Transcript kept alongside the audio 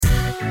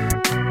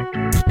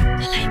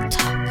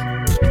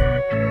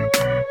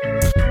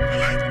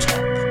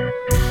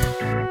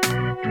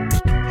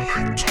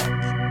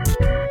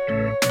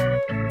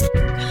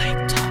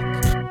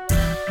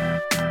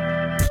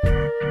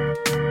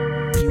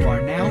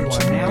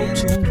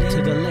tuned in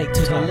to the Lake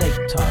Talk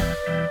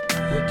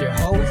with your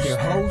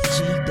host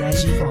G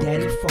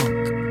Daddy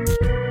Funk.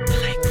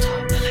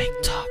 The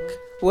Lake Talk.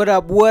 What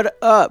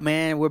up,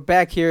 man? We're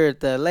back here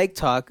at the Lake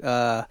Talk.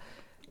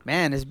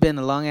 Man, it's been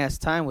a long ass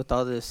time with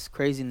all this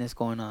craziness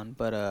going on.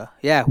 But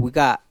yeah, we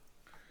got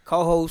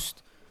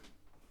co-host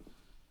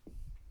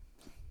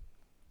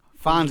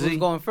Fonzie. Who's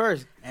going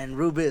first? And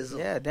Rubiz.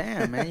 Yeah,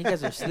 damn, man, you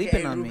guys are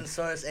sleeping on me.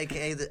 Rubensaurus,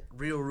 a.k.a. the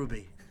real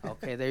Ruby.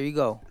 Okay, there you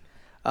go.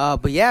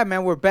 But yeah,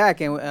 man, we're back,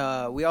 and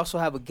we also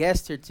have a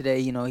guest here today.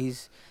 You know, he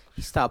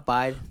stopped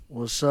by.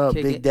 What's up,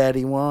 Kick Big it.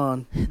 Daddy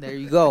Juan? There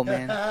you go,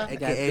 man.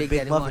 A.k.a.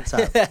 Big Muffin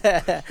Top.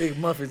 Big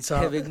Muffin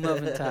Top. Big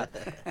Muffin Top.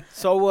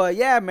 So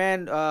yeah,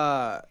 man,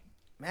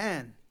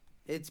 man,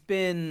 it's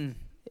been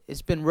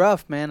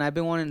rough, man. I've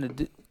been wanting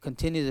to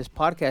continue this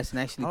podcast and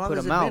actually put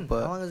them out,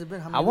 but how long has it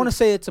been? I want to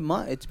say it's a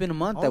month. It's been a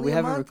month that Only we a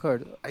haven't month?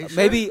 recorded. Are you sure?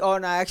 Maybe, oh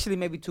no, actually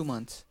maybe 2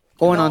 months.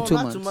 Going on 2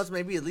 not months. 2 months,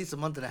 maybe at least a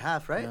month and a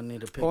half, right? I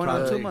need to pick Going it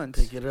on up. 2 months.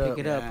 Pick it up.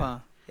 Pick it up, Yeah. huh?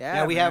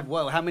 Yeah, we man. have,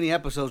 what, how many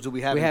episodes do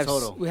we have We in have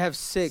total? we have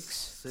six.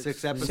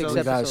 Six episodes? Six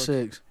We got episodes.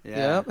 6.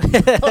 Yeah.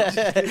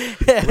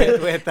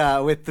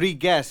 Yep. with 3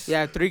 guests.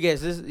 Yeah, 3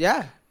 guests.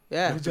 Yeah.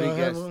 What Three y'all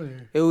have guests.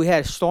 on here? We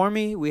had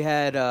Stormy, we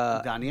had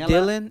Daniela.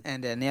 Dylan,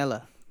 and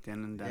Daniela. Yeah,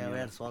 we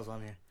had Swaz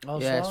on here. Oh,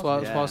 Yeah,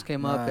 Swaz? Swaz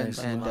came up Nice.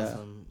 and About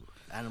some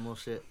animal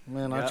shit.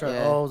 Man, Yeah. I tried.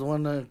 Yeah. Oh, the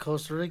one in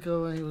Costa Rica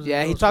when he was. yeah,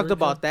 in he Costa talked Rica?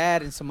 about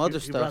that and some other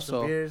He stuff. brought some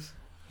So beers.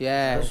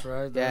 yeah, That's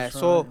right. yeah. That's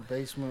So right.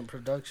 Basement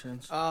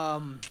Productions.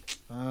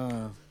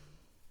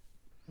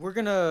 we're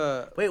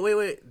gonna. Wait.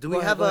 Do we Go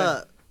ahead,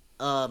 have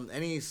go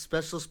any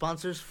special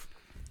sponsors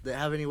that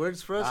have any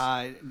words for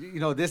us?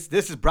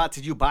 This is brought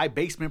to you by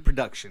Basement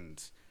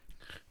Productions.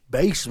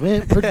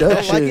 Basement Don't like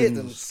it?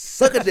 Then Productions.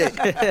 suck a dick.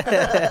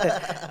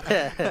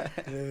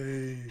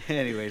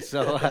 Anyway,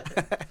 so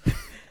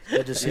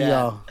Good to see Yeah.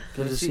 y'all.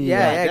 Good to see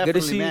Yeah, y'all. good to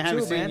definitely, see you man.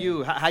 Haven't too, seen man.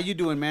 you. How you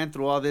doing, man?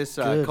 Through all this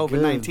Good,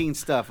 COVID-19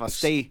 stuff,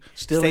 stay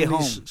Still in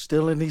home.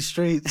 Still in these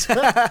streets.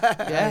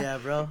 Yeah,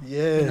 bro.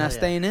 you're Yeah. not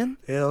staying in.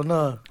 Hell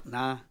no.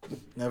 Nah,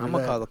 Never I'm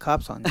gonna that. call the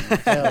cops on you.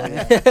 Hell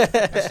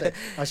yeah.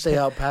 I stay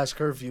out past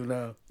curfew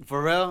now.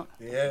 for real.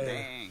 Yeah.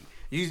 Dang.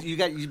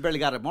 You barely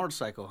got a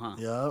motorcycle, huh?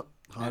 Yup.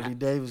 Harley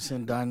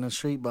Davidson dying in the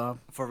street, Bob.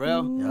 For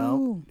real.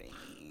 Yup.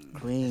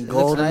 Clean It looks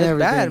gold and nice,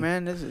 everything. bad,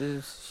 man.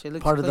 This shit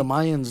looks Part of the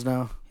clean. Mayans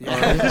now. The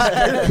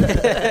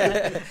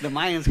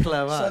Mayans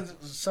Club, huh?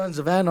 Sons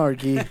of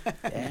Anarchy.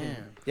 Damn.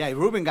 Yeah,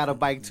 Ruben got a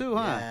bike too,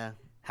 huh? Yeah.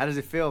 How does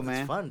it feel,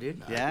 man? It's fun,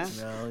 dude. Yeah?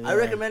 No, I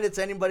recommend it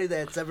to anybody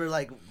that's ever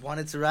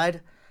wanted to ride.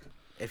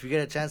 If you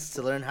get a chance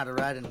to learn how to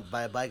ride and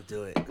buy a bike,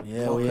 do it.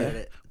 Yeah, Full we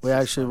credit. we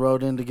actually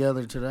rode in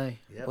together today.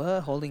 Yep.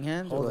 What? Holding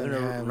hands? Holding We're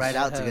gonna hands. ride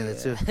out Hell together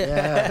yeah. too.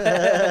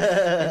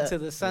 Yeah. Into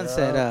the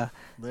sunset.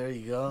 There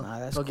you go. Nah,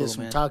 that's Go cool, get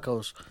some man.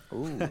 tacos.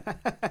 Ooh,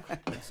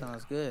 that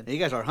sounds good. You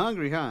guys are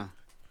hungry, huh?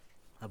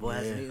 My boy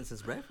hasn't Yeah. eaten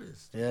since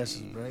breakfast. Yes,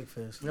 it's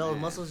breakfast. You know, all the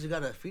muscles, you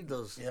gotta feed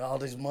those. Yeah, all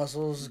these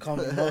muscles call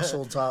me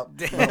muscle top.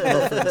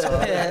 Muffin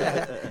top.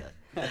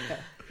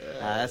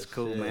 That's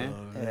cool, man.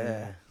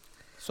 Yeah.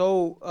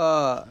 So,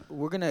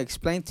 we're gonna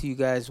explain to you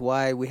guys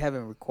why we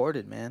haven't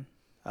recorded, man.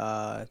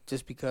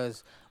 Just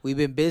because we've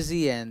been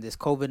busy and this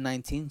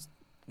COVID-19,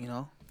 you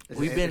know.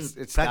 We've been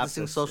It's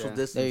practicing stopped us, social yeah.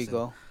 distancing. There you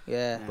go.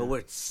 Yeah. But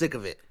we're sick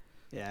of it.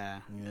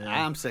 Yeah.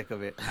 Yeah. I'm sick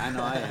of it. I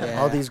know I am.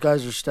 Yeah. All these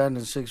guys are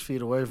standing 6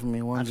 feet away from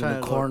me. One's in trying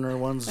the to go- corner,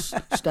 one's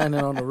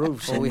standing on the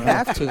roof. Well, we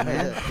somehow. have to,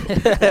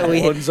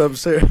 man. One's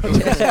upstairs.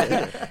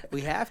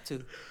 We have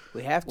to.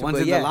 We have to. One's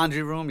but in yeah. the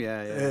laundry room.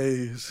 Yeah.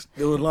 Hey, he's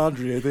doing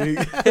laundry, I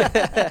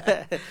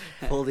think.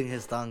 Holding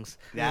his thongs.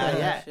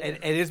 Yeah. shit.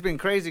 And it's been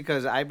crazy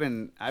because I've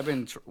been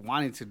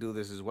wanting to do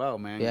this as well,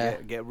 man. Yeah.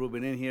 Get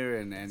Ruben in here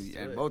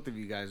and both of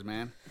you guys,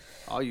 man.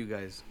 All you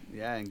guys.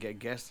 Yeah, and get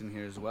guests in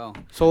here as well.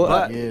 So,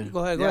 But- Yeah. go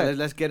ahead. Go Yeah, ahead.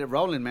 let's get it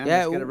rolling, man. Yeah.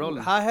 Let's get it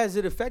rolling. How has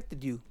it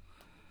affected you,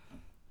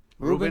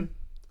 Ruben?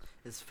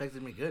 It's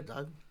affected me good,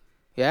 dog.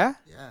 Yeah.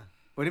 Yeah.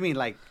 What do you mean,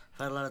 like?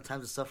 I've had a lot of time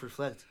to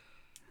self-reflect.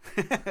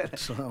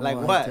 Something Like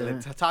what?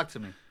 that. Talk to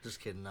me. Just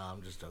kidding. No,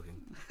 I'm just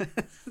joking.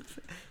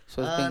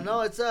 So it's been,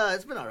 No, it's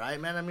been all right,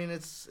 man. I mean,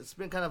 it's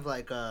been kind of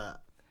like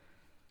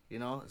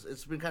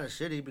it's been kind of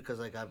shitty because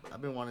like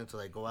I've been wanting to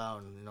like go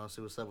out and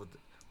see what's up with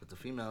the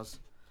females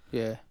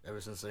yeah. ever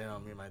since me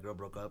and my girl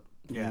broke up.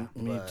 Yeah.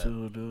 Me But-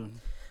 too, dude.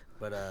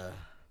 But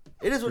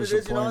it is what it is.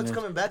 It's Disappointed.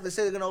 coming back. They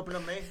say they're gonna open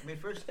up May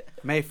 1st.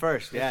 May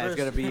 1st. Yeah, it's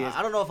gonna be.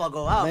 I don't know if I'll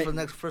go out May- for the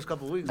next first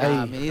couple of weeks. Hey.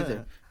 Nah, me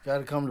either. Got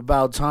to come to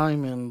About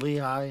Time in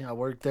Lehigh. I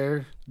work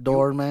there.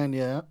 Doorman,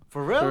 yeah.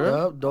 For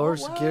real? Yep, door Oh, what?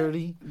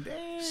 security.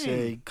 Dang.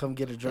 Say, come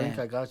get a drink.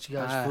 Damn. I got you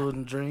guys Ah. food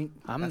and drink.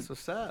 I'm That's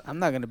what's up.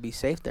 not gonna be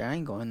safe there. I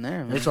ain't going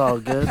there, man. It's all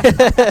good.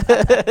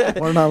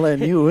 We're not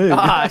letting you in.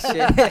 Ah,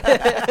 shit.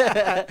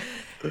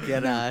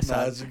 Nah,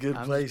 it's a good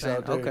I'm just place playing.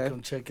 out there. Okay.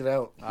 Come check it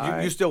out.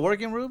 You still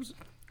working, Rubes?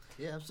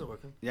 Yeah, I'm still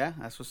working. Yeah,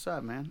 that's what's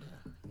up, man.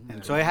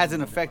 And so it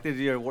hasn't affected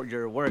your work.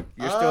 You're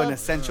still an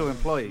essential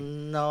employee.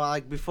 No,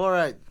 like before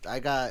I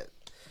got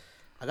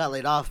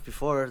laid off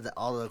before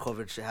all the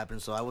COVID shit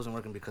happened, so I wasn't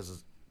working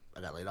because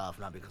I got laid off,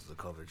 not because of the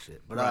COVID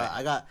shit. But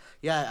Right.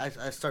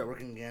 I started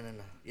working again,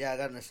 and I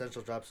got an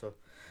essential job, so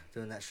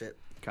doing that shit.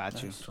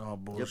 Got you. It's all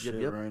bullshit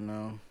right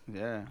now.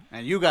 Yeah,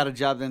 and you got a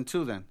job then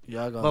too. Then,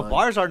 Yeah, I got. but like,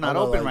 bars are not I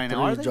got open like right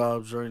now, are 3 they?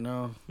 jobs right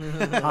now.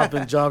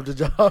 Hopping job to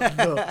job.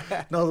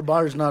 No, the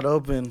bar's not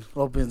open.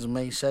 Opens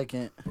May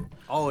 2nd.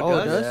 Oh, it Oh,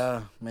 it does. does?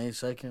 Yeah, May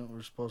 2nd.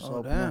 We're supposed to Oh,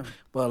 open damn. it.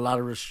 But a lot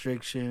of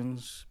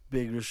restrictions,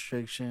 big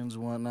restrictions,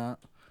 and whatnot.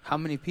 How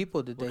many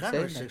people did What they kind say?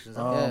 of that? restrictions?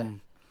 Yeah.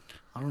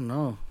 I don't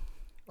know.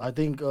 I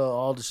think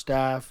all the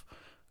staff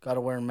got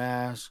to wear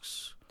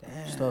masks,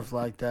 Damn. stuff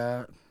like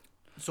that.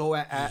 So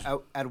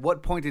at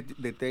what point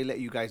did they let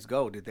you guys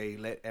go? Did they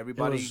let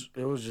everybody?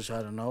 It was just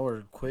out of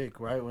nowhere, quick,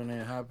 right when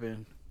it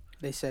happened.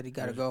 They said he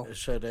gotta go. It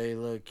said, "Hey,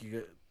 look,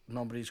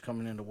 nobody's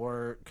coming into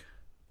work,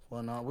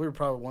 whatnot." We were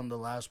probably one of the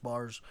last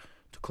bars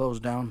to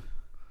close down.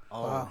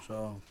 Oh, Wow.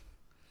 So,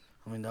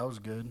 I mean, that was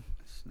good.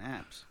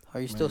 snaps.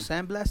 Are you still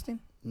Man. sandblasting?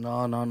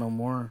 No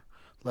more.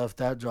 Left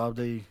that job.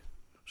 They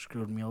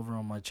screwed me over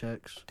on my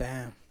checks.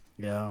 Damn.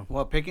 Yeah.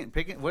 Well, Picking.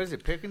 What is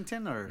it,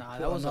 Pickington or? Nah,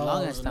 that was a No,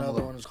 long it ass was time another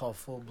ago. one is called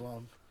Full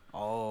Blown.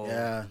 Oh,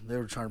 Yeah, they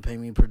were trying to pay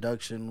me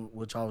production,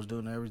 which I was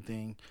doing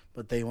everything,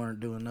 but they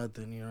weren't doing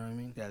nothing. You know what I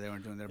mean? Yeah, they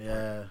weren't doing their part.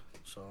 Yeah.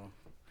 So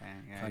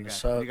Dang, yeah, Kinda you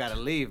sucked. got to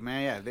leave,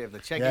 man. Yeah, if the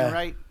check Yeah. ain't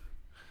right.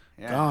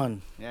 Yeah,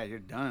 gone. yeah, you're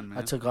done, man.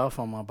 I took off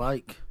on my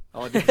bike.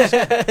 Oh, did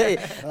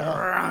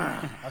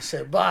I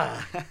said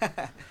bye.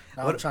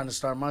 Now I'm trying to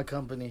start my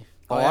company.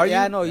 Oh, are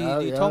yeah, you? I know. Yeah,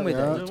 You yeah, told me yeah.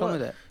 that. You told me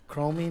that.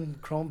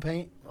 Chrome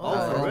paint. Oh,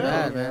 That's for not real?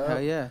 bad, man. Yeah.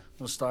 Hell yeah.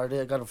 We'll start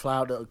it. I got to fly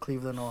out to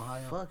Cleveland,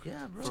 Ohio. Fuck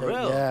yeah, bro. For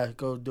real? Yeah,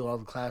 go do all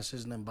the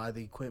classes and then buy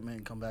the equipment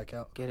and come back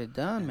out. Get it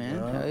done, man.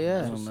 Yeah. Hell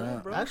yeah. Doing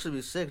that. Actually,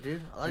 be sick,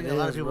 dude. I think It a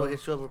lot of is, people bro.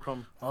 hit you up with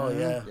Chrome. Oh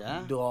yeah.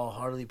 Yeah? Do all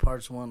Harley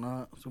parts and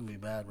whatnot. It's gonna be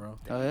bad, bro.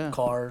 Hell yeah.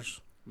 Cars.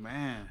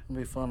 Man, It'll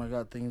be fun. I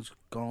got things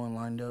going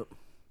lined up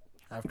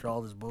after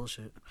all this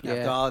bullshit. Yeah.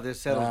 after all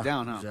this settles Yeah,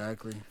 down, huh?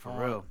 Exactly. For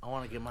real. I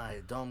want to get my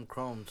dome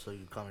Chrome, so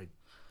you call me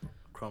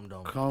Chrome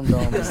Dome. Chrome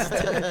Dome.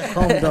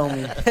 Chrome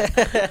Dome.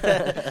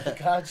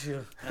 Got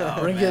you. Oh,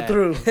 Bring man. it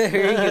through. Ring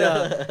it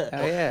up.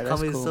 Hell yeah. Call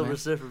That's me cool, Silver man.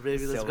 Surfer,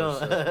 baby. Let's Silver go.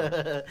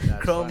 Surfer.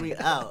 That's Chrome funny. me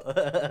out.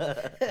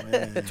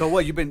 Man. So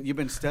what? You've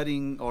been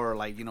studying or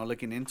like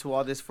looking into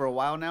all this for a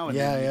while now, and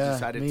Yeah, then you yeah.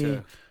 decided Me,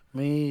 to.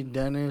 me,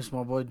 Dennis,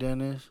 my boy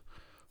Dennis.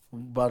 We're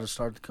about to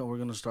start we're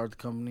gonna start the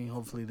company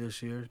hopefully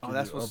this year. Oh, Get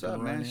that's it what's and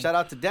up, man. running. Shout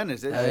out to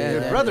Dennis. It's yeah,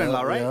 your yeah.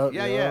 brother-in-law, right? Yeah,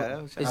 Yeah, yeah. yeah.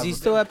 Shout Is out he to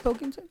still Dennis. at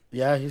Pilkington?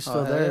 Yeah, he's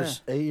still Oh, there. yeah.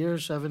 8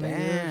 years, 7, 8 years.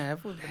 Damn, that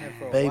fool's been there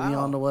for a Baby while.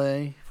 on the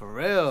way. For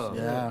real?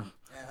 Yeah, Yeah,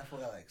 I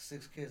forgot like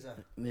 6 kids. Huh?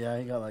 yeah,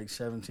 he got like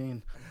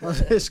 17.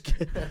 This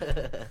kid.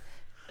 Yeah,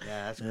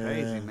 that's Yeah.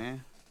 crazy,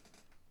 man.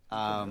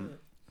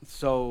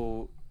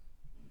 So,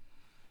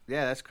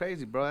 yeah, that's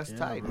crazy, bro. That's Yeah,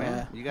 tight, bro.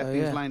 man. You got Oh,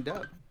 things yeah. lined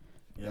up.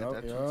 Yep, That's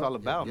what yep, it's all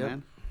about, yep.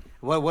 man.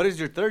 What is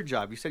your third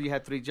job? You said you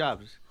had 3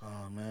 jobs.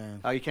 Oh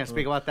man, Oh, you can't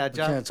speak about that I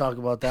job? can't talk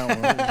about that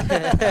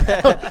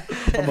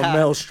one. I'm a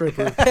male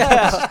stripper.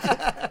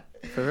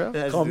 For real?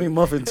 That's Call the- me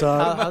Muffin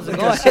Top. How's it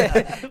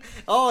going?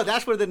 Oh,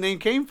 that's where the name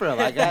came from.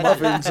 I got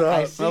Muffin it. Top.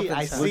 I see.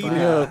 I Muffin see Top.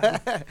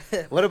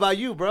 now. What about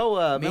you,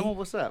 bro? Me? Memo,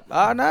 what's up?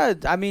 No,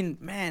 I mean,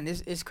 man,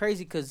 it's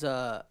crazy because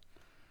I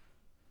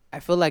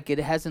feel like it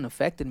hasn't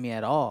affected me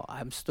at all.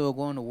 I'm still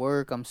going to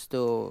work. I'm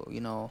still,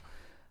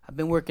 I've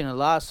been working a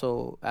lot.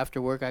 So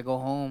after work, I go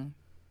home,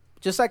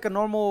 just like a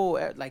normal,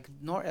 like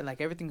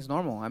everything's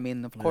normal. I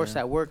mean, of course,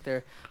 Yeah. at work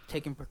they're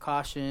taking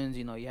precautions.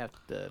 You have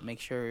to make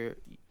sure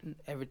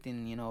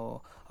everything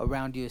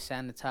around you is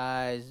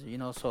sanitized.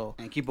 So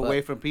And keep but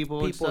away from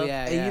people and people, stuff?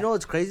 yeah, Hey, yeah. you know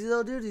what's crazy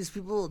though, dude? These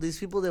people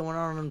that went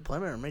on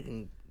unemployment are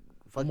making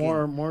fucking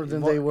more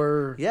than they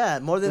were. Yeah,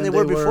 more than than they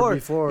were they were before.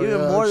 before,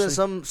 Even yeah, more actually.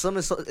 than some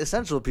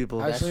essential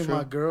people. Actually, true.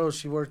 my girl,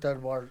 she worked at a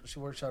bar. She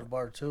works at a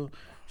bar too.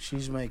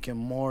 She's making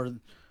more,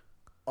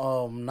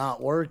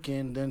 not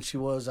working than she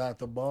was at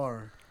the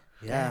bar.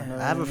 Yeah, You know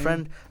I have what a I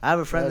friend. I have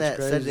a friend That's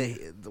that said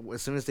crazy. that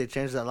as soon as they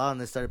changed that law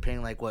and they started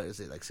paying like what is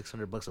it like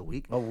 $600 a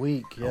week? A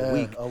week, yeah,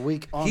 week. a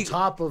week on He-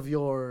 top of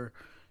your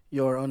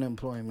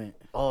unemployment.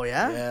 Oh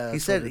yeah, Yeah, he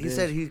that's said what he it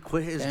said is. he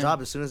quit his Damn.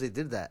 job as soon as they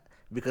did that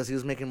because he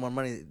was making more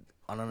money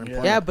on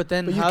unemployment. yeah, but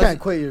then But you how's can't it-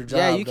 quit your job.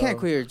 Yeah, you can't though.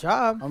 quit your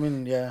job. I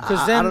mean, yeah. 'Cause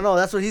I then- don't know.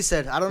 That's what he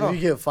said. I don't know. If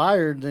you get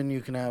fired, then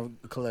you can have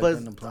collect But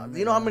unemployment.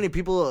 you know how yeah. many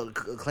people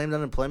claimed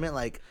unemployment?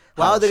 Like,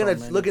 why How are they so gonna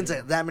many look into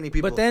people? that many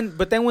people?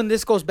 But then when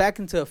this goes back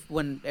into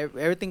when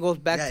everything goes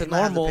back yeah, to you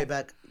might have normal, pay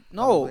back,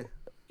 no, probably.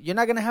 you're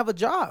not gonna have a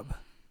job.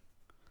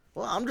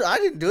 Well, I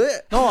didn't do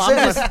it. No, I'm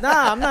saying. just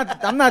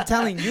I'm not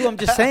telling you. I'm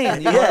just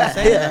saying. You know what I'm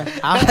saying?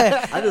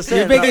 Yeah. I'm just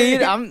You're saying. making,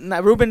 bro. I'm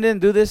not, Ruben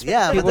didn't do this.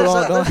 Yeah, but people there's,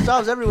 don't. there's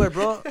jobs everywhere,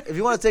 bro. If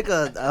you want to take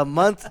a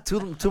month,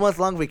 2 month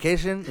long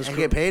vacation and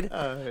get paid,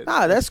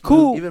 Nah, that's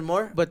cool. even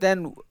more. But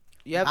then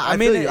Yeah, I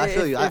feel you, I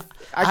feel you. I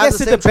I have guess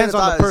the it same depends train of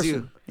on the thought as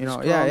person. You know,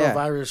 This yeah, yeah.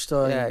 coronavirus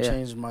stuff Yeah, yeah.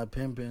 changed my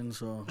pimping,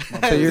 so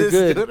So you're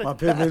good. my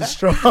pimping's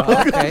strong.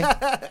 Okay.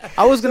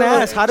 I was gonna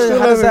ask, how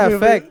does that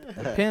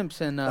affect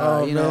pimps and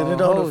Oh you man, know it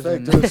don't hoes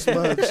affect and us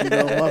much. You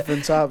know,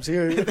 muffin tops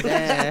here.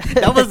 Yeah.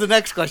 That was the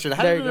next question.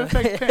 How There did you it go.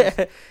 affect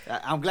pimps?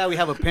 I'm glad we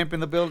have a pimp in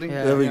the building.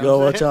 Yeah. There we You know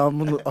go. what Watch out.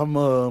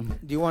 I'm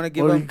Do you want to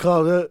give what do you them?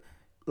 call it?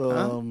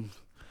 Huh?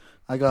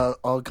 I got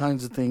all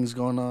kinds of things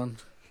going on.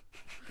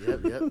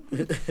 Yep.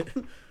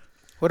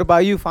 What about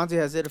you, Fonzie?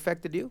 Has it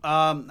affected you?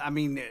 I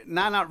mean,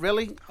 not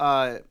really.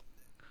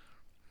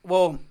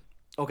 Well,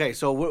 okay,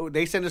 so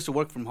they send us to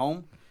work from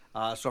home.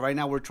 So right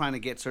now we're trying to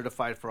get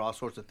certified for all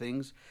sorts of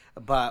things.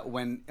 But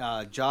when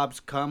jobs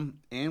come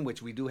in,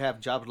 which we do have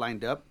jobs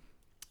lined up,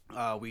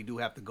 we do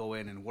have to go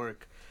in and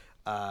work.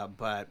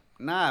 But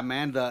nah,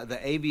 man, the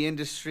AV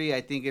industry,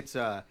 I think it's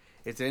an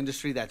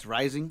industry that's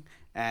rising.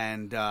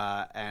 And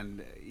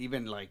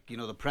even like, you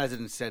know, the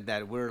president said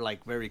that we're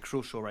like very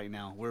crucial right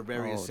now. We're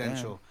very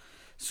essential. Damn.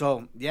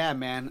 So yeah,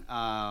 man.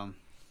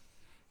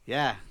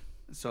 Yeah.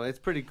 So it's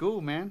pretty cool,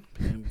 man.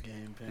 Pimp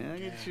game, Yeah, pimp look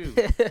game. at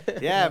you.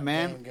 Yeah, Pimp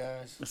man. game,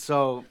 guys.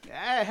 So it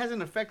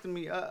hasn't affected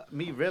me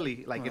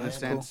really, like in a that's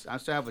sense. I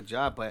still have a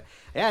job, but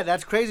yeah,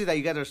 that's crazy that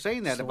you guys are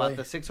saying that It's the about way-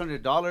 the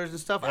 $600 and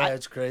stuff. Yeah,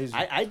 it's crazy.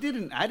 I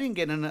didn't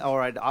get in,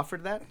 or I'd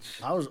offered that.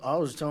 I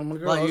was telling my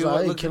girl, Well, I was you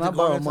like, hey, looking can to I go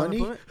borrow into money?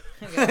 unemployment?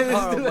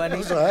 I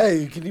was like,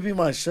 hey, can you be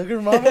my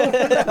sugar mama?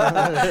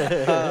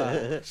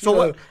 So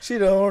what? She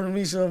done ordered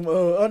me some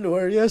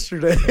underwear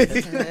yesterday.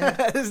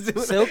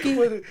 Silky?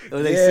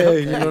 Oh, they yeah, sell-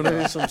 you know what I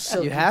mean? Some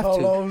silky have to.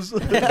 polos.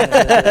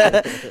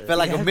 Felt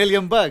like $1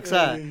 million,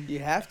 huh? You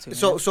have to.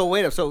 So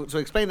wait up. So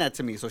explain that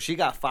to me. So she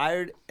got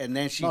fired, and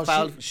then she No,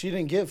 filed. she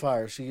didn't get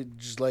fired. She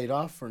just laid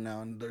off for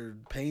now, and they're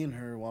paying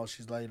her while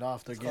she's laid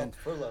off. They're getting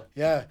Furlough.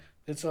 yeah,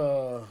 it's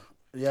a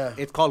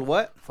It's called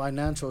what?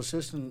 financial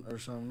assistant or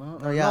something. No,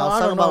 Oh yeah, no, I was I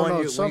talking don't about know, when no,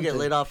 you get something.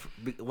 laid off.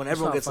 When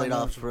everyone not gets laid off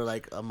financial. for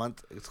like a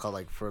month, it's called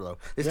like furlough.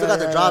 They Yeah, still got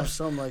their yeah, jobs.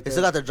 something like They that.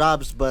 still got their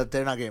jobs, but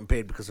they're not getting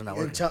paid because they're not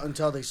working.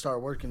 until they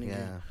start working again.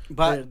 Yeah.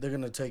 But They're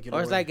gonna take it.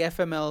 or it's away. like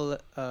FML,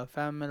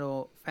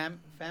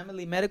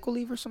 family medical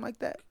leave or something like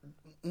that.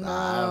 Nah,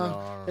 I don't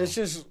know. it's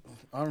just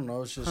I don't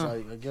know. It's just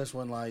like I guess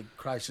when like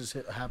crisis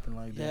happen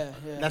like that.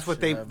 yeah. that's what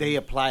they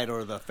applied,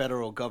 or the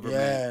federal government.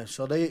 Yeah,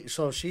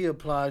 so she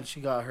applied. She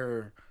got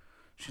her.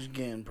 She's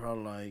getting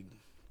probably like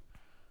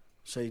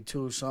say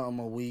 2 something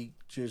a week,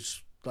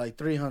 just like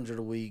 300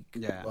 a week.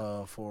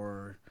 Yeah.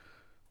 For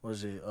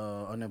was it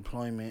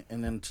unemployment,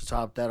 and then to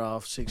top that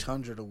off,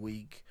 600 a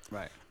week.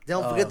 Right.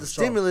 Don't forget the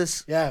so-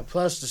 stimulus. Yeah,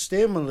 plus the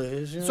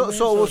stimulus. You know So- what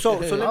I so-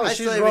 mean? so let me- oh, I she's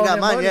still ain't rolling got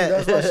that mine money. yet.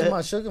 That's why she's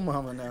my sugar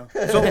mama now.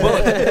 So,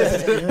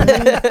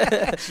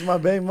 She's my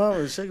baby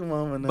mama, sugar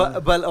mama now.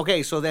 but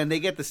okay. So then they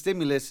get the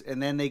stimulus,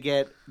 and then they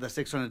get the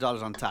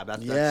 $600 on top.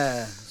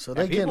 Yeah, so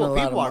they and getting a people-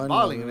 lot people of are money.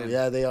 balling, over it. man.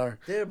 Yeah, they are.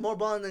 They're more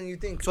balling than you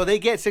think. So they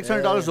get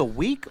 $600 Yeah. a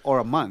week or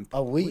a month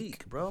A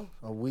week, bro.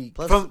 a week.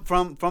 Plus,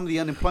 from the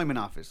unemployment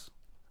office.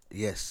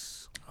 yes.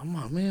 I'm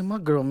like, man, my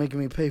girl making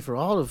me pay for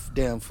all the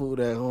damn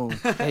food at home.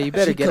 Hey, you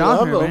better She get could- on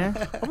I'm her, gonna-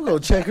 man. I'm gonna go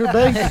check her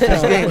bank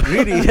account.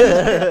 Greedy.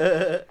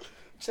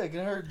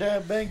 Checking her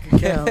damn bank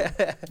account.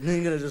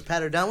 You're gonna just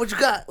pat her down. What you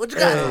got? What you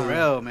For got?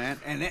 real, man.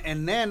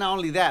 And then not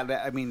only that,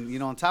 I mean, you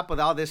know, on top of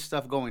all this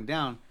stuff going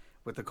down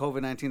with the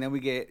COVID-19,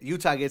 then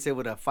Utah gets hit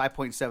with a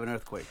 5.7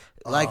 earthquake.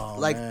 Like Oh,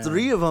 like man.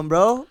 3 of them,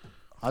 bro.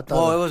 I Oh,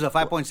 thought it was a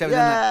 5.7.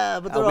 Yeah,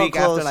 but a they're all week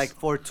after close. like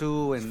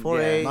 4.2 and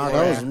 4.8. nah, yeah.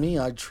 that was me.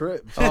 I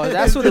tripped. Oh,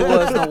 that's what it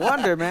was. No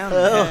wonder, man.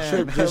 Yeah.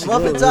 Tripped just a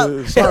Muffin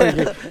little.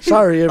 top.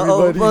 Sorry,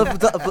 Oh, everybody. Muffin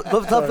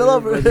top fell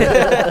over.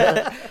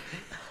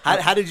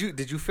 How did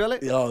you feel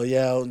it? Oh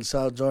yeah, out in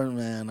South Jordan,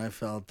 man, I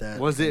felt that.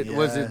 Was it- Yeah.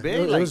 was it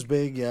big? It Like- was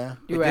big, yeah.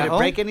 You were Did at it home?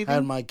 break Had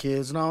anything? my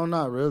kids. No,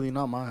 not really.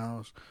 Not my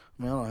house.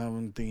 I mean, I don't have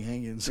anything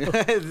hanging. So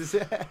just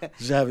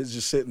have it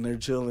just sitting there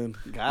chilling.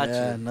 Gotcha.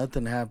 Yeah,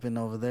 nothing happened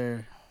over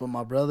there. But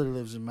my brother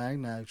lives in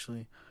Magna,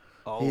 actually.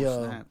 Oh, He,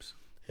 snaps.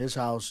 His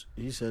house,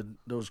 he said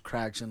there was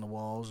cracks in the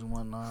walls and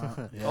whatnot.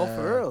 Yeah. Oh,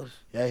 for real?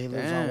 Yeah, he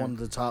lives on Damn. one of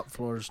the top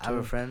floors, I have a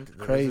too. friend. that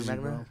lives in Crazy,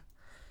 Magna. bro.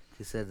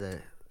 He said that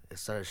it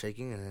started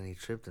shaking and then he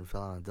tripped and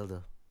fell on a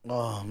dildo.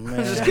 Oh,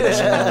 man.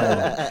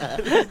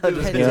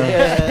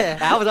 Yeah.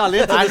 I was all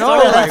into I the know.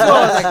 story. That's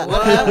Like,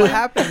 what I was like, what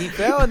happened? He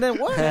fell and then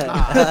what? Me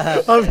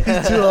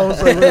too. I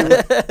was like,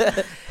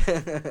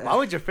 wait, why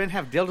would your friend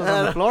have dildos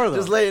on the floor though?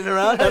 Just laying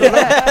around.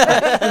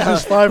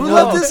 just 5 Who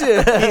months. left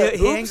this here?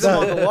 He hangs them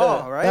on the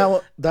wall,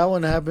 right? That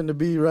one happened to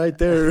be right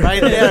there.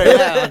 right there,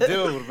 yeah,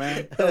 dude,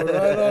 man.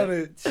 right on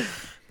it.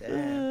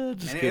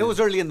 And it was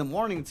early in the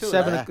morning too.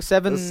 Seven, Like, It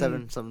seven, was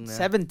 7 something.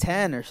 Yeah.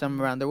 7:10 or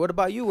something around there. What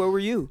about you? Where were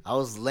you? I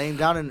was laying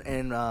down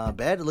in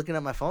bed looking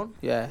at my phone.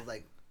 Yeah. With,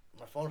 like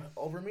my phone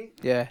over me,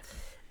 Yeah.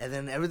 and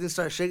then everything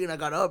started shaking. I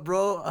got up,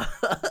 bro.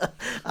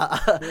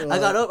 I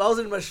got up. I was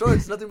in my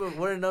shorts, nothing but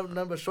wearing nothing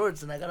but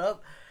shorts, and I got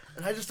up.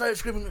 and I just started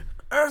screaming,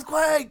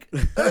 "Earthquake!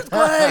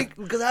 Earthquake!"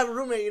 Because I have a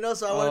roommate, you know,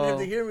 so I wanted him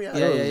to hear me.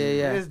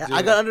 Yeah.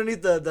 I got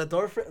underneath the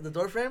door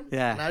frame.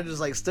 Yeah. And I just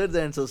like stood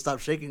there until it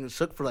stopped shaking and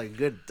shook for like a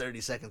good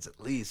 30 seconds at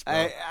least.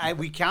 Bro.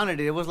 We counted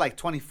it. It was like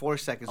 24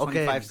 seconds,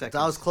 25 seconds.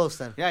 That was close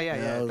then. Yeah.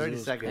 it 30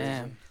 was seconds.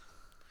 Damn.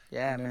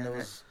 Yeah, And then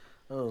man.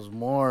 there was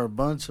more, a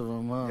bunch of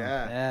them, huh?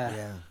 Yeah.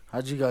 Yeah.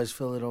 How'd you guys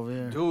feel it over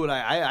here? Dude,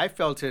 I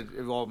felt it.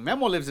 Well,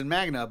 Memo lives in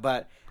Magna,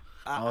 but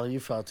Oh, you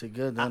felt it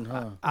good then,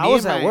 huh? I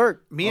was at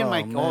work. Me and Oh,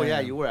 my. Oh, yeah,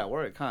 man. you were at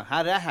work, huh?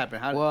 How did that happen?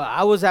 Well,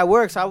 I was at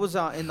work, so I was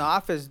in the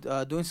office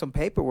doing some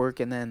paperwork,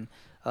 and then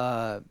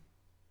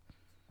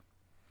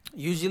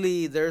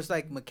usually there's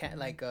like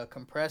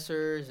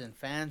compressors and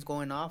fans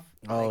going off.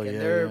 Oh, and yeah,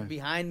 they're yeah.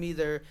 behind me.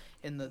 They're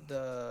in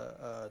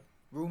the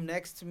room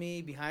next to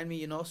me, behind me.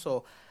 You know,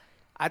 so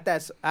I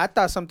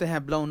thought something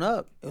had blown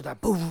up. It was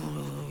like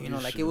boom, you know,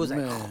 like it was like.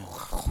 Man.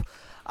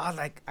 I was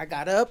like, I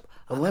got up.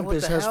 I was like, what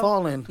Olympus the has hell?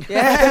 fallen.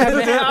 Yeah,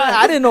 man.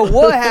 I didn't know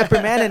what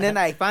happened, man. And then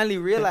I finally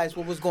realized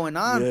what was going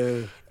on.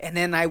 Yeah. And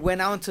then I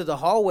went out into the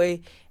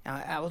hallway. And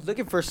I was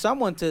looking for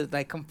someone to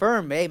like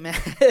confirm, hey, man,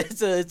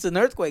 it's an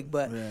earthquake.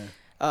 But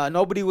Yeah.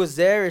 nobody was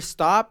there. It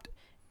stopped.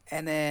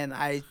 And then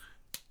I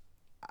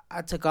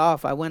took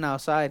off. I went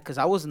outside because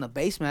I was in the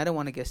basement. I didn't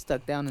want to get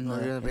stuck down in, Oh,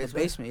 the, you're in the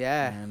basement.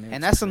 Yeah. Man, and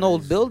it's that's an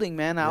old crazy. building,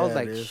 man. I was Yeah,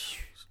 like, it is. shh.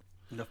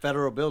 The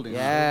federal building.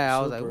 Yeah,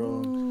 I was like, Super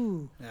old.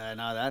 ooh. Yeah,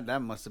 no, that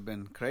must have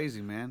been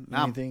crazy, man.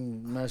 Now,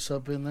 Anything mess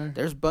up in there?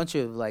 There's a bunch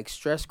of like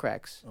stress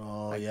cracks.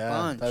 Oh, like yeah.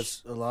 bunch.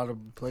 That's a lot of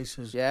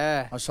places.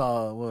 Yeah. I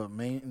saw,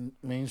 Main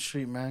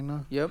Street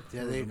Magna? Yep.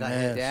 Yeah, they got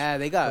Man. hit. Yeah,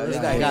 they got Those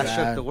they guys got bad.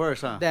 shook the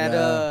worst, huh? that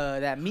Yeah.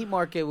 that meat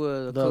market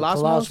with The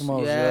Colosmos.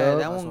 Colosmos, Yeah,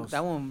 yeah.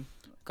 that one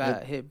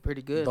got hit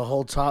pretty good. The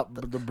whole top,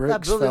 the That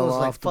bricks building fell was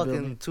like off the fucking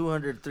building.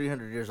 200,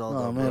 300 years old. Oh,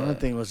 though, man, bro. that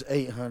thing was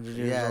 800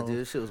 years Yeah, old. dude,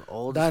 this shit was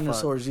old as fuck.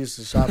 Dinosaurs used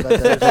to shop at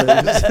that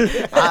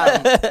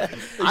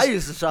place. I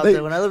used to shop They-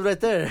 there when I lived right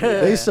there.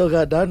 They still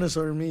got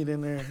dinosaur meat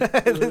in there.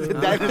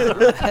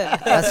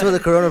 That's where the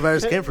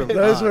coronavirus came from.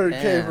 That's where it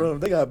came damn. from.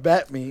 They got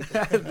bat meat.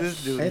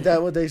 This dude. Ain't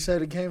that what they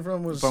said it came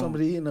from? Was From-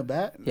 somebody eating a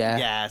bat? yeah.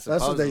 Yeah, That's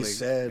what they supposedly.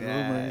 said.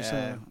 Yeah, Rumor. yeah.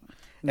 So,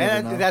 never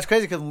And know. that's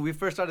crazy because when we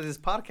first started this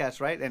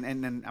podcast, right,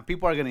 and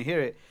people are gonna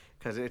hear it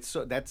because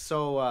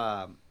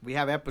we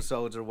have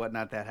episodes or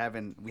whatnot that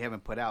we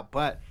haven't put out,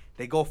 but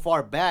they go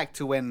far back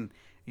to when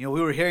we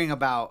were hearing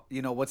about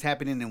what's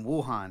happening in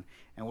Wuhan,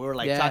 and we were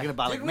like Yeah. talking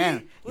about Did like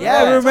man, we?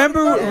 Yeah,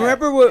 remember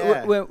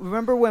Yeah.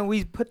 remember when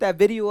we put that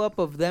video up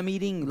of them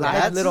eating live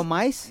Bats? little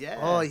mice? yeah,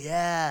 Oh,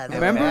 yeah. Yeah,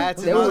 Remember?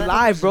 bats They and all were that.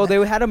 live, bro.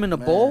 They had them in a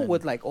bowl Man.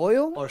 with like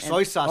oil or and-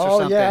 soy sauce or Oh,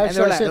 something. yeah. And they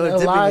were I like- said they were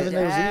dipping alive it. and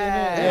they was eating it.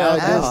 Yeah. Yeah, I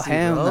Oh, did.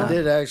 hell I no.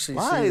 did actually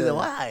Why? see that.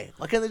 Why?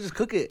 Why can't they just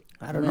cook it?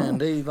 I don't Man,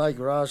 know. they like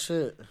raw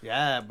shit.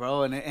 Yeah,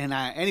 bro,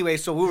 anyway,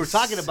 so we were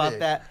talking about Sick.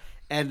 that,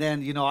 and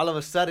then all of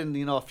a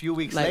sudden, a few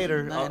weeks Like,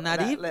 later,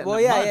 not even. months, Well,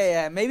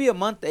 yeah. Maybe a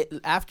month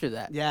after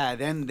that. Yeah,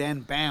 then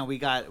bam, we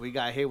got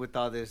hit with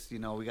all this. We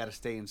got to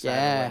stay inside.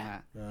 Yeah.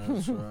 And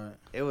whatnot.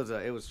 Yeah, that's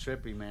right. It was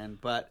trippy, man.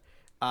 But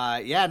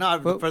yeah, no,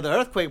 What- for the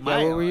earthquake, Yeah,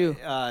 where were you?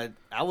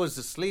 I was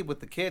asleep with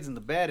the kids in the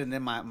bed, and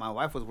then my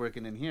wife was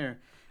working in here,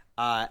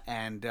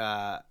 and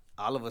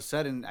all of a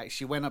sudden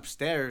she went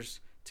upstairs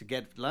to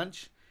get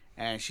lunch,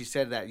 and she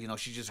said that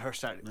she just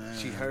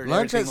she heard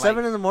Lunch at everything 7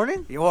 like, in the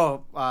morning? yeah,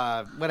 well,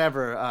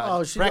 whatever.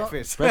 Oh, she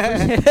breakfast. You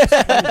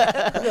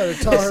gotta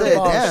tell her Said,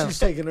 boss damn. she's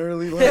taking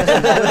early lunch.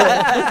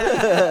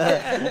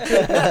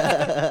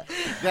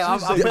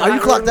 Yeah, Are you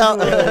clocked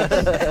out?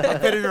 I'm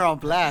putting her on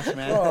blast,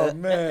 man. Oh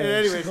man,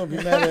 Anyways. she's gonna be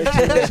mad at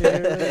you. when she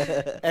hears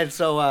it. And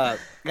so,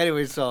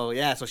 anyway, so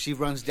she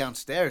runs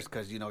downstairs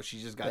because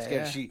she just got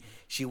scared. Yeah.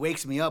 She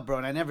wakes me up, bro,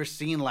 and I never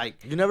seen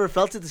like You never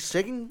felt it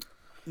shaking?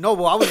 no,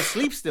 well, I was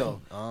asleep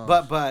still, Oh.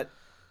 but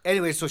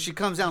anyway, so she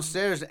comes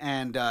downstairs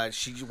and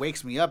she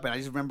wakes me up, and I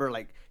just remember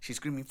like she's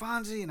screaming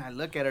Fonzie, and I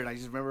look at her and I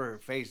just remember her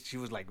face. She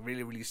was like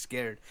really really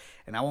scared,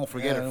 and I won't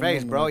forget Yeah, her I face,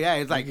 remember bro. Yeah,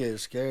 it's you like get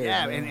scared,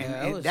 Yeah, man. and Yeah,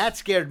 that was- that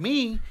scared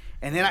me.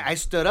 And then I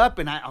stood up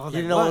and I was like,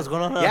 didn't know what was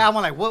going on, huh? Yeah, I'm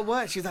like,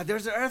 what? She's like,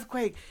 there's an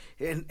earthquake.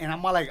 And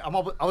I'm all like,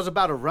 I was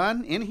about to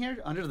run in here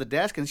under the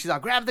desk, and she's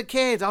like, grab the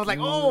kids. I was like,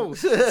 oh.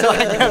 So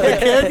I grabbed the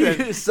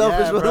kids. You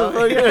selfish Yeah, bro.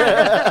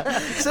 motherfucker.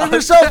 Save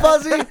yourself,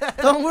 Fuzzy.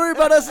 Don't worry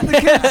about us and the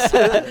kids.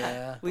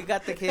 Yeah, we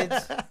got the kids.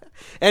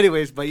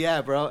 Anyways, but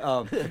yeah,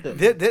 bro.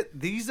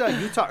 These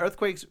Utah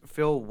earthquakes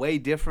feel way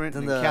different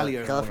than the Cali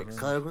earthquakes.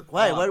 Cali-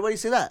 Why? Why do you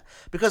say that?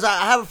 Because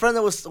I have a friend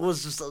that was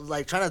just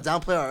like trying to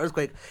downplay our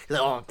earthquake. He's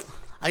like, oh,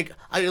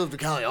 I live in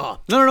Cali. Oh,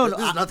 No. this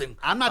is nothing.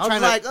 I'm not I was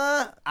trying like,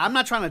 to. I'm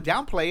not trying to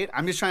downplay it.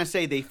 I'm just trying to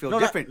say they feel no,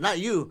 different. not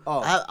you. Oh.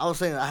 I was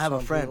saying I have a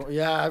friend. People-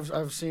 yeah,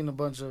 I've seen a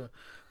bunch of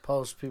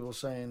posts, people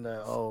saying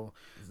that, oh,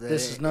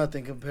 this is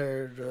nothing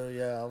compared to,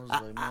 yeah, I was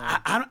like, man.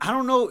 I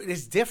don't know.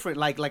 It's different.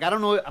 Like I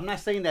don't know. I'm not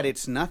saying that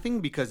it's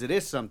nothing because it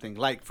is something.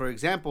 Like for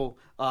example,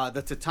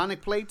 the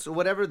tectonic plates or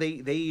whatever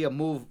they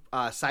move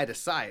side to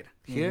side.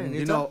 Here in You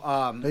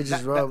Utah? know, They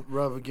just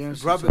rub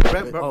against rub each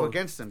other.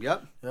 against them.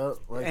 Yep. Yep,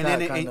 like And that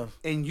then kind of.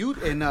 in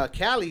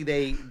Cali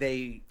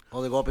they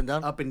Oh, they go up and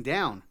down. up and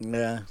down.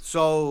 Yeah.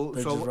 So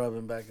They're just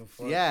rubbing back and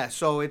forth. yeah,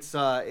 so it's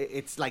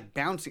like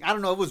bouncing. I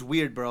don't know. It was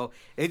weird, bro.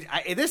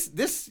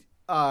 This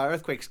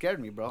earthquake scared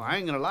me, bro. I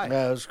ain't gonna lie.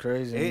 Yeah, it was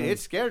crazy. man. It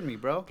scared me,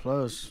 bro.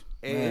 Plus,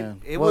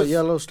 man. It Well, was.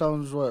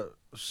 Yellowstone's what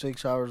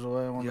 6 hours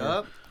away. I wonder.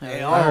 Yup. Yeah,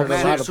 And, I heard oh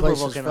man. a lot of super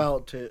places volcano.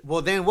 felt it.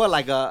 Well, then what?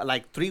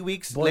 Like 3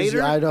 weeks Boise,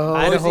 later, Idaho.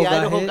 Idaho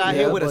Idaho got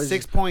hit with a Boise,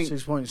 6 point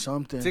 6 point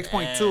something.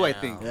 6.2, I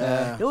think.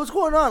 Yeah. Yo, what's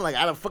going on? Like,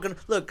 I don't fucking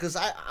look, cause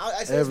I say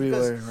this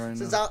Everywhere because right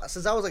since now.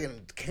 since I was like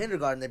in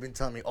kindergarten, they've been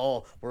telling me,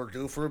 oh, we're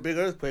due for a big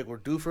earthquake. We're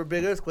due for a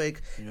big earthquake,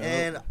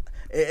 and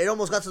it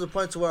almost got to the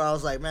point to where I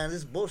was like, man, this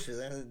is bullshit.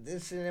 Man.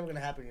 This shit ain't never gonna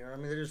happen. You know what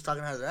I mean? They're just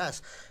talking out of their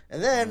ass.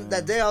 And then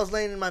that day I was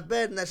laying in my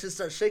bed and that shit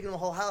started shaking the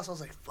whole house. I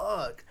was like,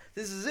 fuck,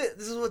 this is it.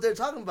 This is what they're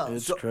talking about.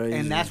 It's So- crazy.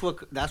 And that's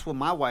what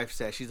my wife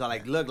said. She's all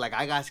like, look, like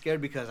I got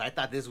scared because I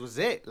thought this was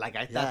it. Like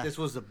I thought Yeah. this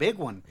was the big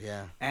one.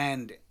 Yeah.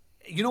 And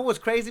you know what's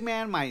crazy,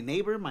 man? My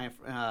neighbor, my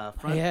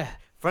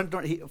front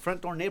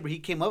door neighbor, he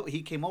came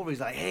over.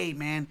 He's like, hey,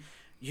 man,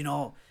 you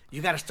know,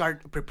 you got to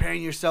start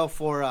preparing yourself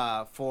for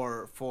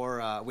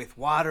with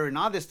water and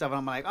all this stuff. And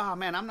I'm like, oh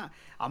man,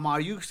 are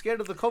you scared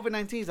of the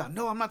COVID-19? He's like,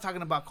 no, I'm not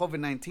talking about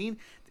COVID-19.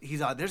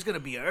 He's like, there's gonna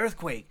be an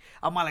earthquake.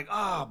 I'm like,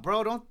 oh,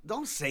 bro,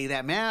 don't say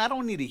that, man. I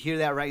don't need to hear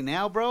that right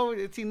now, bro.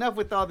 It's enough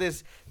with all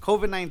this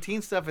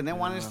COVID-19 stuff, and then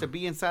wanting us to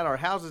be inside our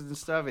houses and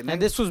stuff. And, then,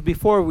 And this was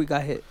before we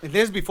got hit. and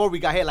this is before we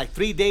got hit, like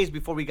 3 days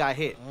before we got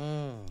hit. I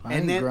and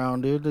ain't then-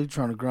 grounded. They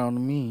trying to ground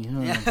me.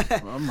 Huh?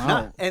 I'm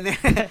out. And then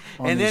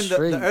On and then these the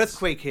streets.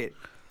 earthquake hit,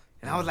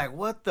 and I was like,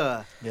 what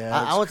the? Yeah,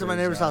 I it's went to my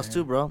crazy neighbor's out house here.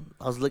 too, bro.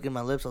 I was licking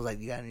my lips. I was like,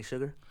 you got any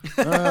sugar?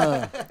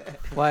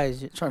 Why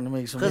is it? Trying to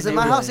make some. Because in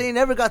my neighborhood. house, they ain't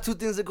never got two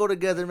things that go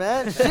together,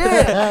 man. Shit,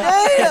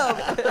 damn.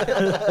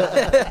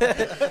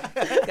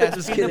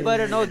 Got peanut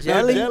butter, no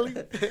jelly.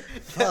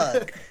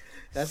 Fuck.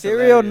 That's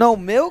Cereal, hilarious. no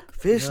milk.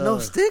 Fish, no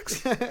Yeah.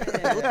 sticks? What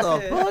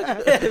the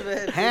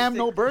fuck? Ham,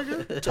 no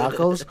burger.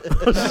 tacos.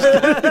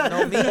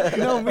 No meat.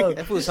 No meat.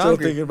 That fool's Still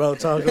hungry. thinking about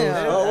tacos.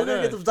 Yeah. Oh, we're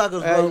gonna get those tacos,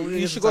 bro. We're gonna You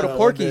get should some go to tacos.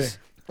 Porky's.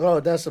 Oh,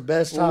 that's the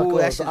best tacos. Ooh,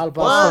 that shit's Al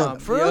bomb. Pastor.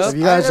 For Yup. real? If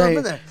you guys I ain't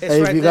ain't, never been It's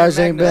hey, right if you there, guys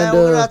ain't Magna. Yeah,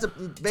 we're gonna have been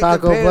to to make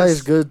taco the pairs.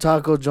 place, good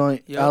taco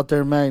joint Yup. out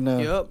there,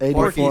 Magna, Yup.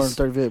 84 and Porky's.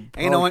 35th.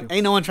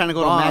 Ain't no one trying to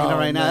go to Oh, Magna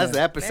right now. man.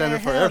 That's the epicenter Man,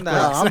 for hell earthquakes.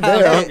 no. I'm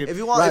there. Hey, if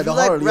you want, Ride if you the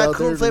like Harley out there,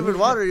 raccoon flavored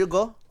dude. water, you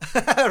go.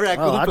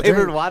 Raccoon I flavored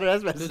drink. water.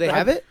 That's messed Do they up.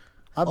 have it?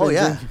 I've Oh, been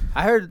yeah. drinking.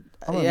 I heard.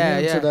 I'm Yeah,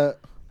 immune yeah. to that.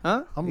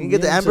 Huh? I'm You can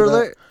get the immune Amber to that.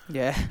 Alert.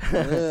 Yeah.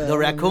 Yeah, The I'm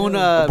raccoon,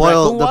 immune.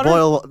 raccoon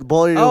water?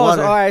 boil your Oh,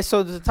 water. so, all right.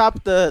 So to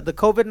top the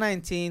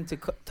COVID-19, to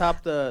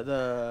top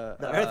the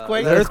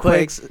earthquake? the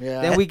earthquakes,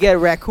 Yeah. then we get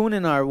raccoon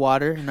in our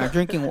water, in our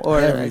drinking, or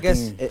I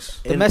guess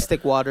Everything.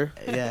 domestic water.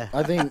 Yeah.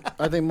 I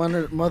think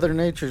Mother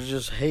Nature's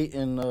just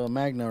hating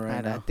Magna right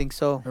And I now. think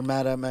so. They're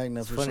mad at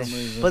Magna for Funny. some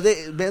reason.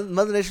 But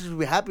Mother Nature would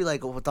be happy,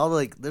 like, with all the,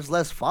 like, there's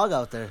less fog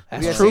out there.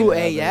 That's You guys true. seen-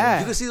 Hey, yeah.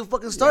 You can see the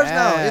fucking stars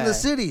now in Yeah. the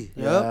city.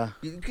 yeah.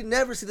 You could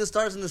never see the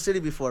stars in the city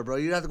before, bro.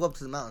 You'd have to go up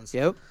to the mountains.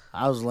 Yep.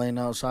 I was laying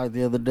outside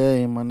the other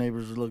day and my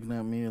neighbors were looking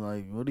at me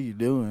like, "What are you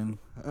doing?"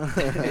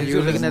 And you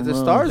were looking at the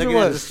Looking stars or at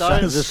what? the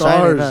stars? The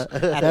shining, stars. huh?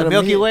 At Had the a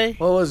Milky Way?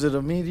 What was it?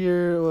 A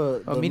meteor?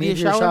 What? A the meteor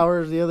shower?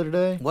 shower the other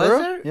day? Was For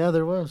real? there? Yeah,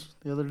 there was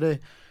the other day.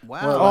 Wow.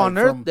 Well, Oh, on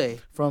like, Earth from- Day.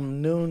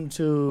 From noon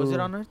to Was it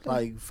on Earth Day?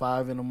 like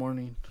 5 in the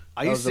morning.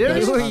 Are That you was the serious?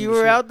 best You were, time you to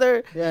were shoot. out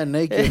there. Yeah,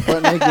 naked,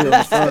 butt naked. It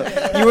was fun.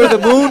 You were the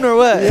moon or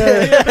what?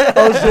 Yeah,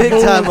 I was Big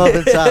time up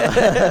in top.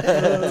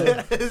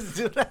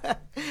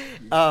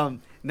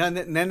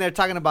 Then they're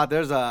talking about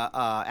there's a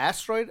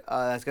asteroid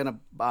that's gonna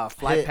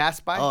fly Hit.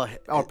 past by Oh,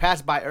 or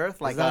pass by Earth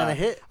like not gonna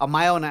hit? a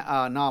mile and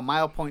a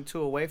mile point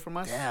two away from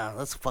us. Damn,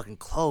 that's fucking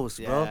close,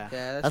 bro. Yeah.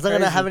 Yeah, That's not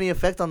gonna have any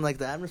effect on, like,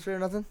 the atmosphere or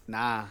nothing?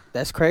 Nah.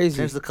 That's crazy.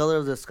 Change the color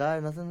of the sky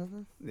or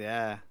nothing?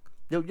 Yeah.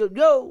 Yo.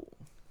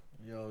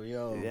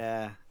 Yo.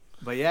 Yeah.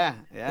 But yeah.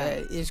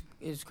 Yeah,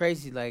 it's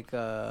crazy. Like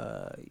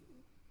the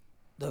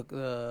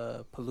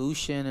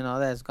pollution and all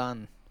that has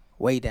gone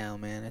way down,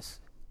 man. It's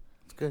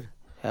good.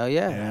 Hell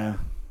yeah. Yeah.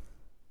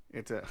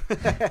 It's a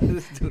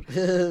this dude.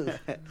 Dude,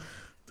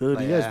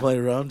 But you guys yeah. play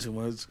around too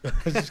much.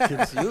 Just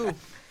kidding. You.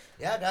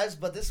 Yeah, guys,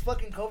 but this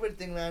fucking COVID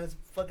thing, man, is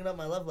fucking up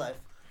my love life.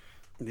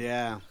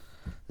 Yeah.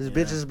 These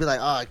bitches be like,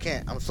 oh, I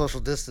can't. I'm social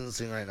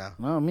distancing right now.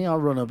 No, me, I'll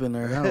run up in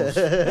their house.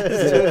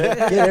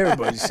 Get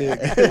everybody sick.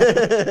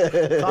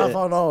 Cough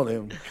on all of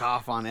them.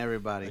 Cough on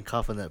everybody.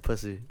 Cough on that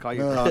pussy. Call you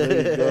No, cough.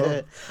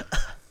 there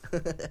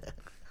you go.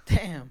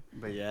 Damn.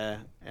 But yeah,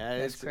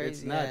 That's it's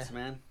crazy, nuts, yeah.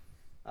 man.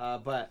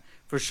 But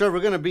for sure, we're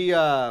gonna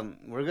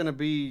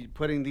be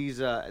putting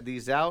these out.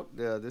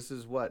 This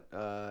is what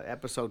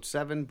episode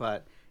 7,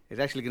 but it's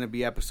actually gonna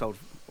be episode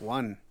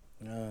 1.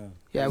 Yeah.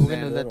 Yeah, And we're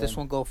then- gonna let this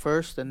one go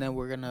first, and then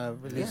we're gonna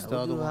release Yeah, the we'll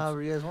other do ones.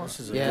 however you guys want. This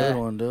is a Yeah. good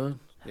one, dude.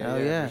 Hell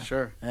yeah. for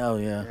sure. Hell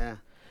yeah. Yeah.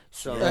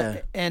 So Yeah.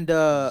 And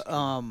I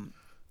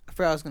forgot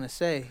what I was gonna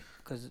say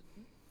because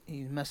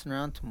he's messing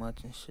around too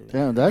much and shit.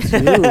 Damn, that's you,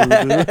 dude.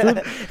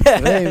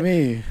 It ain't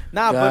me.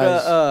 Nah,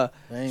 Guys, but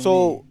It ain't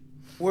so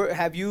me.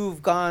 have you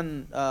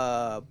gone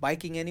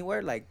biking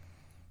anywhere? Like,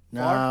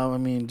 Nah, I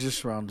mean,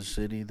 just around the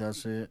city.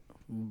 That's it.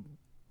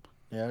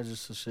 Yeah,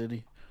 just the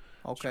city.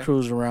 Okay.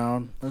 Cruise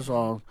around. That's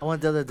all. I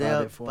went the other day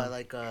Got it up for by him.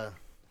 like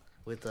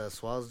with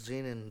Swaz,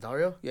 Gene, and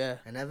Dario Yeah.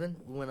 and Evan.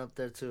 We went up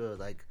there to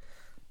like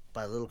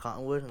by Little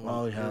Cottonwood. And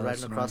Oh, we yeah, were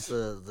that's riding across nice.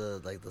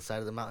 the like the side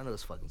of the mountain. It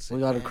was fucking sick.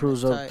 We got to Man,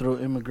 cruise that's up tight. through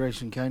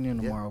Immigration Canyon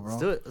Yeah, tomorrow, bro.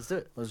 Let's do it. Let's do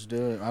it. Let's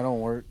do it. I don't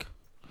work.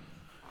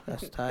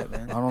 That's tight,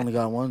 man. I only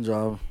got one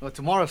job. Well,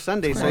 tomorrow's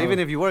Sunday, so Tomorrow. even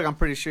if you work, I'm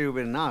pretty sure you've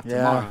been off Yeah,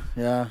 tomorrow.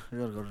 yeah. You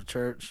gotta go to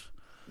church.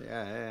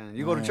 Yeah.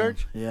 You go to Man,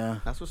 church? Yeah.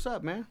 That's what's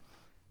up, man.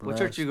 What Bless.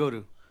 church you go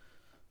to?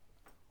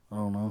 I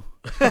don't know.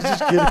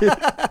 Just kidding.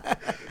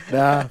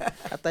 Nah.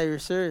 I thought you were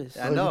serious.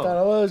 I What, know. You thought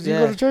I was? You Yeah.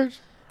 go to church?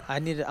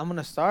 I'm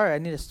gonna start. I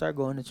need to start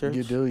going to church.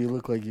 You do. You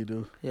look like you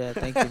do. Yeah,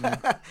 thank you, man.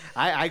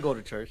 I go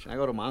to church. I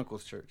go to my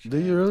uncle's church. Do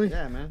you really?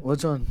 Yeah, man.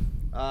 What's on?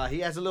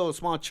 He has a little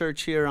small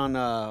church here on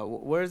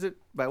where is it?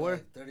 By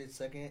where?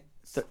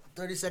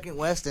 32nd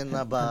West and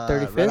right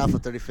 35th? off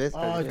of 35th.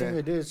 Oh, I think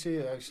I did see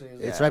it actually.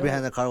 It's right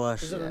behind the car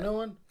wash. Is it a new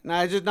one?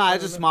 Nah, it's just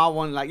a small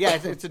one. Like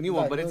it's a new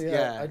one, but it's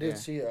I did yeah.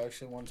 see it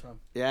actually one time.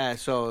 Yeah,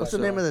 so What's the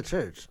name of the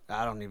church?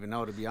 I don't even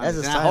know, to be That's honest. a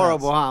It's sign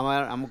horrible,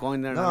 house. huh? I'm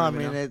going there. No, I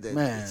mean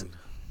Man,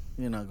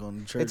 you're not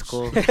going to church. it's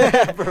cool.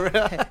 For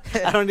real.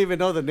 I don't even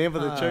know the name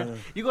of the Uh, church.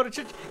 You go to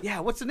church? Yeah.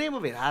 What's the name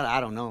of it? I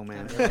don't know,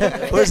 man.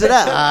 Where's it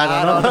at?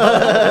 I don't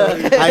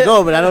know. I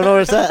go, but I don't know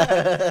where it's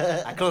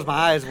at. I closed my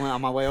eyes when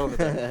on my way over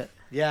there.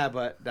 Yeah,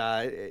 but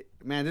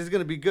man, this is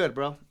gonna be good,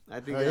 bro. I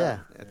think. Oh, yeah.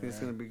 I think it's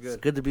gonna be It's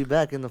good. good to be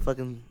back in the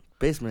fucking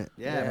basement.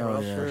 Yeah, Yeah, bro.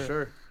 yeah. For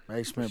sure.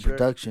 Basement Sure.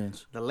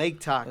 Productions. The Lake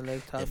Talk. The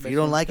Lake Top If you Basement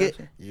don't like it,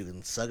 Production. you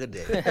can suck a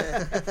dick.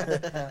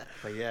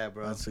 But yeah,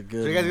 bro. That's a So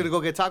good you guys one. gonna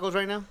go get tacos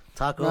right now?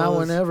 Tacos. Now,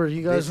 whenever.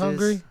 You guys bitches.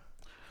 hungry?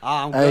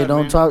 I'm Hey, good,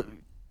 don't man. talk.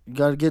 You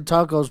got to get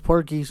tacos,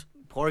 Porkies.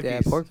 Porkies. Yeah,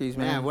 Porkies,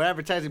 man. We're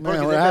advertising Porkies. Man,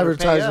 They we're better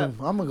pay advertising.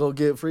 I'm going to go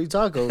get free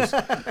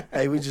tacos.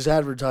 Hey, we just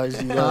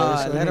advertised you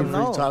guys. let 'em Free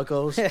know.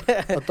 tacos.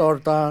 A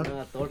torta.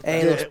 up.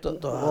 Hey, Yeah. the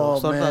Oh,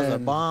 tortas are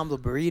man. bomb. The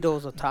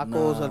burritos, the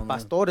tacos, Nah, el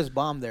pastor is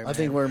bomb there, I man.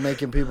 think we're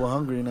making people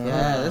hungry now.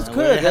 Yeah, that's we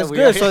good. are- That's we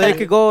good. are- So they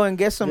could go and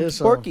get some Get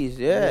some. Porkies.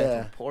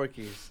 Yeah.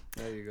 Porkies.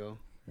 There you go.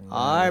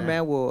 All right, Yeah.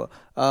 man. Well,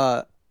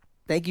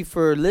 thank you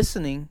for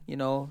listening.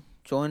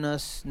 Join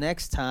us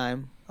next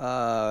time.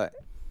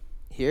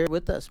 Here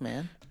with us,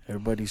 man.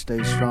 Everybody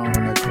stay strong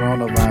on that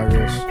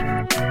coronavirus.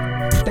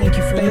 Thank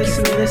you for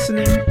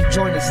listening.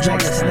 Join us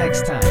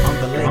next time on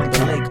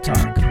the Lake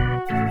Talk.